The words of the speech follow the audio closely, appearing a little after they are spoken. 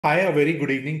Hi, a very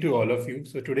good evening to all of you.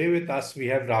 So today with us we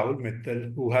have Rahul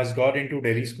Mittal, who has got into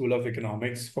Delhi School of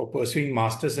Economics for pursuing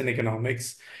Masters in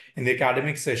Economics in the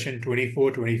academic session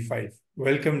 24-25.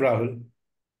 Welcome, Rahul.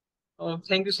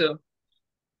 Thank you, sir.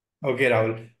 Okay,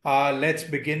 Rahul. Let's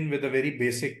begin with a very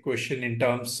basic question in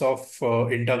terms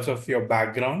of your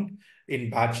background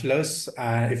in bachelor's.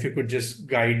 If you could just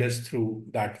guide us through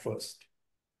that first.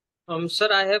 Sir,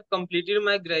 I have completed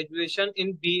my graduation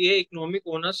in BA Economic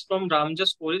Honors from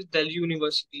Ramjas College, Delhi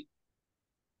University.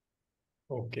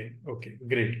 Okay,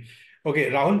 great. Okay,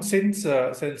 Rahul,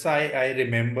 since I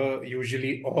remember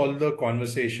usually all the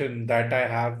conversation that I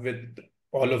have with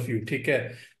all of you,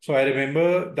 okay? So I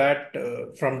remember that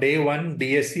from day one,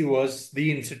 DSE was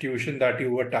the institution that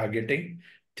you were targeting,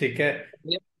 okay?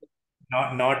 Yep.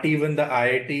 Not even the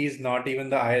IITs, not even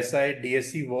the ISI.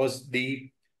 DSE was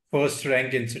the first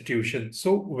ranked institution.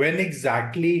 So when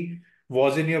exactly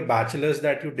was in your bachelor's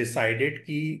that you decided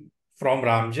ki from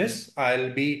Ramjas,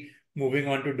 I'll be moving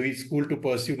on to do school to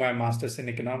pursue my master's in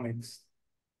economics?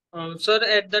 Sir,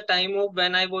 at the time of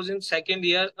when I was in second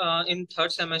year, in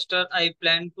third semester, I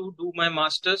plan to do my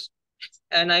master's,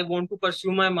 and I want to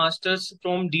pursue my master's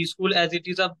from D School as it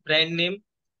is a brand name.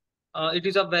 It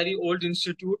is a very old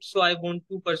institute, so I want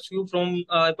to pursue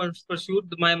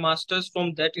my master's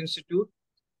from that institute.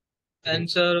 And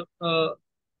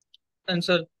Great.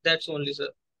 sir, that's only, sir.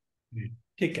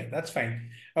 Okay, that's fine.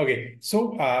 Okay,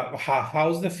 so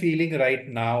how's the feeling right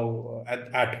now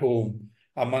at home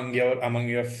among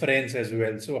your friends as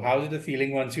well? So how's the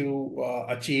feeling once you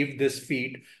achieved this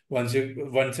feat, once it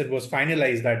was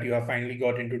finalized that you have finally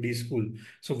got into D school?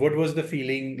 So what was the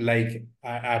feeling like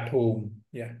at home?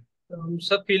 Yeah.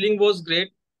 So feeling was great.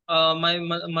 My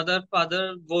mother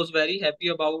father was very happy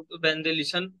about when they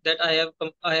listened that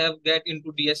I have get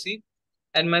into DSE,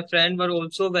 and my friend were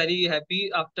also very happy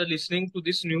after listening to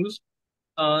this news.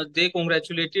 They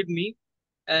congratulated me,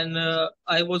 and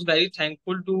I was very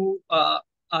thankful to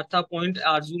Artha Point,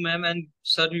 Arzu ma'am, and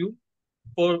Sir you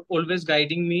for always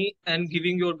guiding me and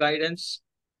giving your guidance.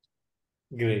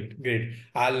 Great.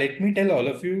 Let me tell all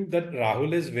of you that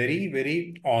Rahul is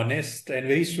very honest and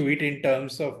very sweet in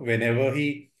terms of whenever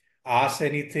he asks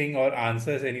anything or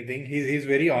answers anything. He's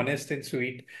very honest and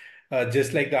sweet.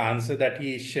 Just like the answer that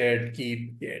he shared,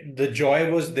 the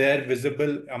joy was there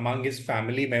visible among his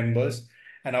family members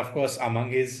and of course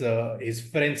among his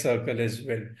friend circle as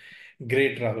well.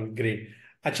 Great, Rahul. Great.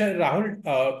 Acha, Rahul,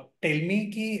 tell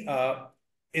me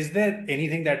is there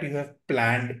anything that you have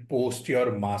planned post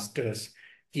your masters?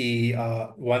 कि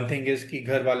one thing is कि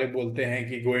घर वाले बोलते हैं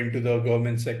कि go into the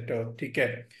government sector ठीक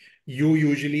है you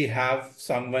usually have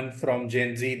someone from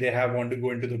Gen Z they have want to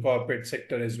go into the corporate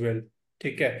sector as well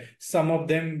ठीक है some of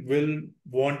them will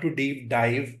want to deep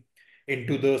dive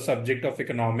into the subject of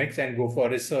economics and go for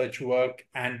research work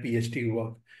and PhD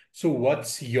work so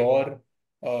what's your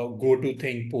go-to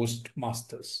thing post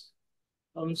masters.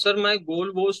 Sir, my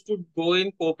goal was to go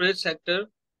in corporate sector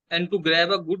and to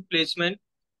grab a good placement.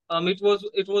 It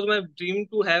was my dream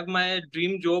to have my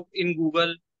dream job in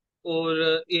Google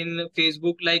or in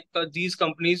Facebook, like these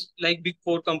companies, like big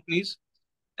four companies.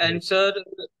 And Great. sir,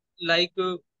 like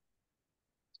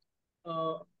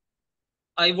uh,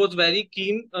 I was very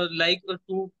keen,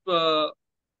 to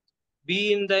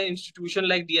be in the institution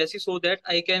like DSE so that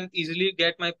I can easily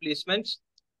get my placements.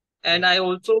 And I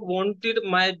also wanted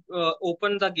my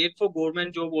open the gate for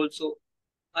government job also.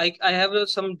 I have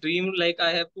some dream like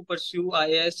I have to pursue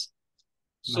IS.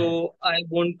 Nice. So I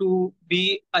want to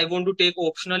take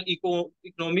optional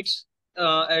economics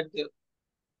at there.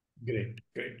 Great.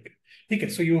 Okay,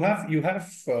 so you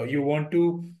want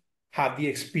to have the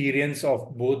experience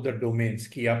of both the domains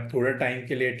कि आप थोड़ा time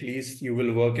के लिए at least you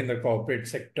will work in the corporate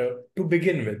sector to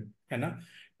begin with है ना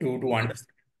to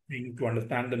Yeah.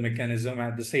 understand the mechanism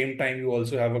at the same time you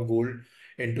also have a goal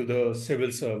into the civil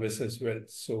service as well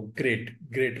so great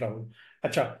Rahul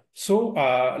अच्छा so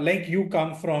like you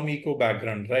come from eco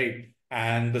background right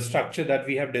and the structure that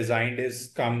we have designed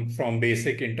is come from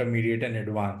basic intermediate and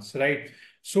advanced right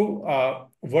so,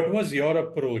 what was your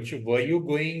approach? Were you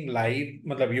going live?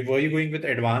 Were you going with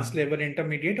advanced level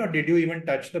intermediate, or did you even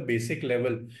touch the basic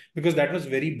level? Because that was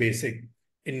very basic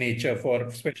in nature for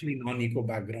especially non-eco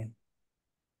background.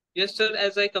 Yes, sir.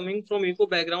 As I coming from eco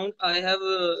background, I have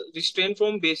restrained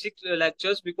from basic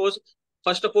lectures because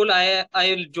first of all,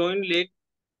 I joined late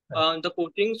the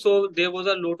coaching, so there was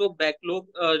a lot of backlog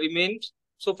remains.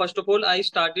 So first of all, I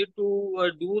started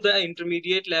to do the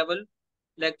intermediate level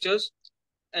lectures,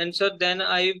 and sir, then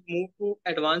I moved to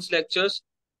advanced lectures.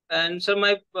 And sir,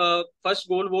 my first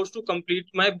goal was to complete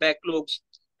my backlogs.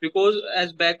 because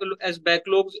as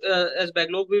backlog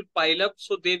will pile up,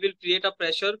 so they will create a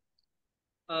pressure.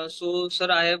 So,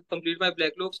 sir, I have completed my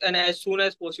backlogs, and as soon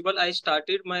as possible, I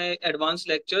started my advanced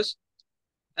lectures.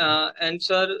 And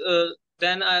sir,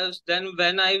 then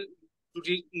when I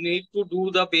need to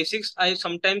do the basics, I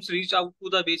sometimes reach out to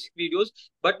the basic videos,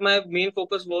 but my main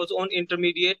focus was on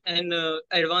intermediate and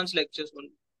advanced lectures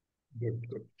only. Good,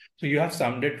 good. So you have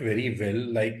summed it very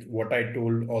well, like what I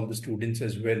told all the students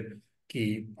as well,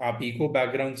 कि आप eco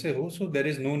background से हो, so there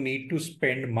is no need to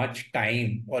spend much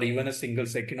time or even a single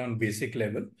second on basic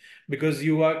level because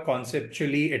you are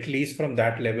conceptually, at least from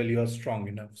that level, you are strong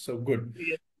enough. So good.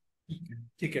 Yes,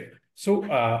 Okay. So,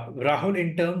 Rahul,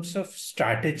 in terms of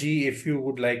strategy, if you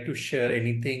would like to share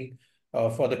anything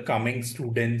for the coming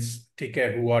students,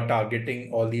 okay, who are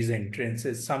targeting all these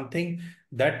entrances, something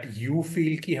that you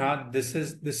feel ki, haan,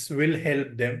 this will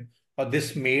help them or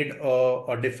this made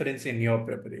a difference in your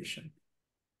preparation.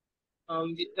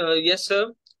 yes,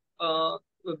 sir. Uh,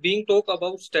 Being talk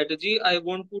about strategy, I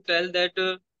want to tell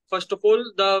that first of all,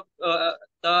 the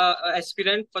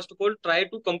aspirant first of all try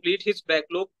to complete his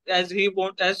backlog as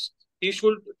he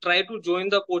should try to join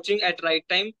the coaching at right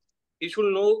time. He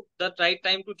should know the right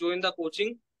time to join the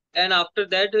coaching, and after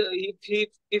that,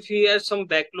 if he has some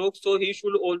backlog, so he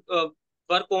should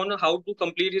work on how to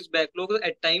complete his backlog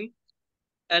at time,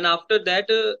 and after that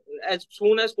as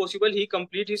soon as possible he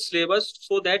complete his syllabus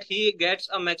so that he gets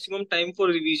a maximum time for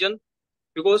revision,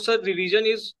 because sir, revision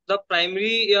is the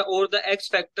primary or the X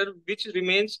factor which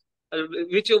remains uh,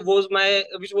 which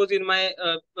was in my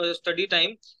study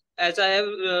time, as I have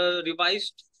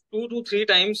revised 2 to 3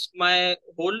 times my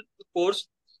whole course.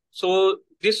 So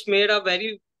this made a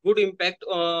very good impact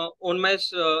on my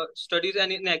studies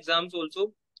and in exams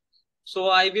also. So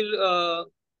I will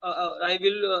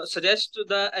suggest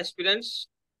the aspirants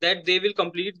that they will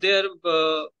complete their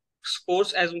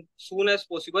course as soon as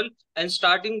possible and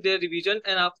starting their revision.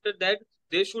 And after that,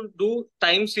 they should do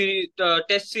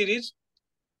test series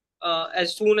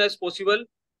as soon as possible.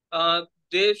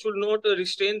 They should not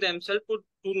restrain themselves to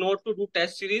not to do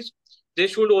test series. They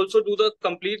should also do the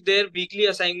complete their weekly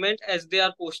assignment as they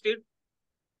are posted,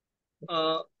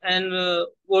 and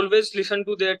always listen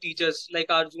to their teachers like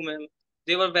Arju ma'am.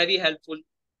 They were very helpful.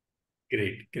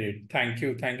 Great, great. Thank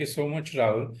you. Thank you so much,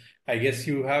 Rahul. I guess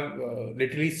you have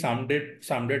literally summed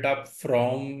it up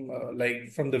from like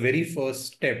from the very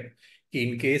first step.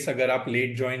 In case agar aap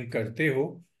late join karte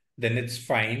ho, then it's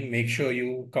fine. Make sure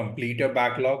you complete your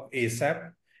backlog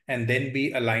ASAP and then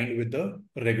be aligned with the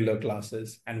regular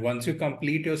classes. And once you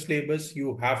complete your syllabus,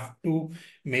 you have to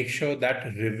make sure that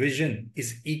revision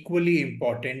is equally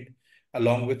important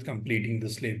along with completing the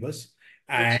syllabus.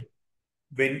 Yes, And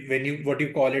when you what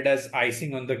you call it as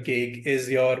icing on the cake is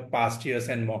your past years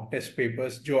and mock test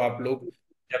papers जो आप लोग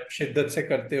जब शिद्दत से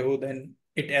करते हो, then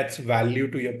it adds value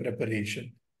to your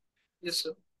preparation. yes,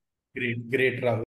 sir. Great, great, Rahul.